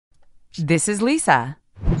This is Lisa,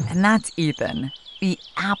 and that's Ethan, the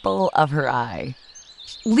apple of her eye.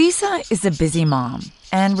 Lisa is a busy mom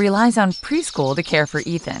and relies on preschool to care for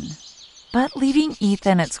Ethan. But leaving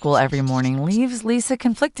Ethan at school every morning leaves Lisa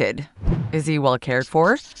conflicted. Is he well cared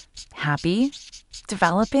for? Happy?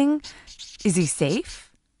 Developing? Is he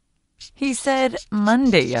safe? He said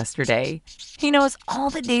Monday yesterday. He knows all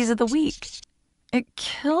the days of the week. It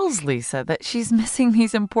kills Lisa that she's missing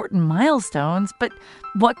these important milestones, but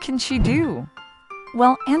what can she do?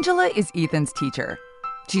 Well, Angela is Ethan's teacher.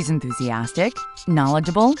 She's enthusiastic,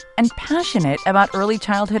 knowledgeable, and passionate about early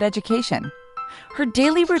childhood education. Her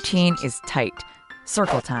daily routine is tight.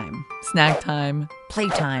 Circle time, snack time,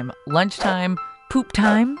 playtime, lunchtime, poop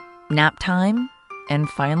time, nap time, and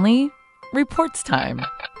finally, reports time,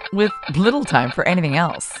 with little time for anything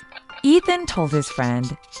else. Ethan told his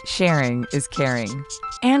friend, sharing is caring.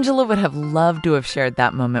 Angela would have loved to have shared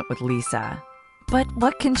that moment with Lisa. But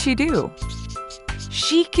what can she do?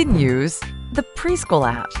 She can use the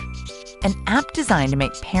Preschool app, an app designed to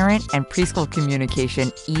make parent and preschool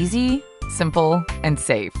communication easy, simple, and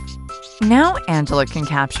safe. Now Angela can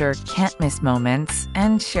capture can't-miss moments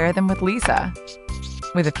and share them with Lisa.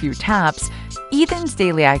 With a few taps, Ethan's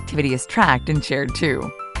daily activity is tracked and shared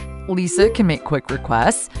too. Lisa can make quick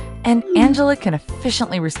requests, and Angela can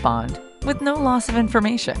efficiently respond with no loss of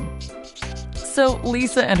information. So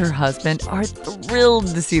Lisa and her husband are thrilled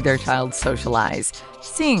to see their child socialize,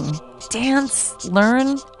 sing, dance,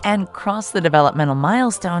 learn, and cross the developmental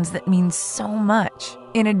milestones that mean so much,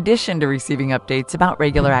 in addition to receiving updates about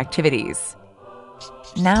regular activities.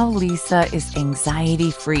 Now Lisa is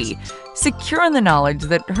anxiety-free, secure in the knowledge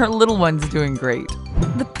that her little one's doing great.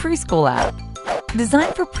 The Preschool app,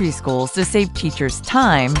 designed for preschools to save teachers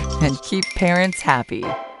time and keep parents happy.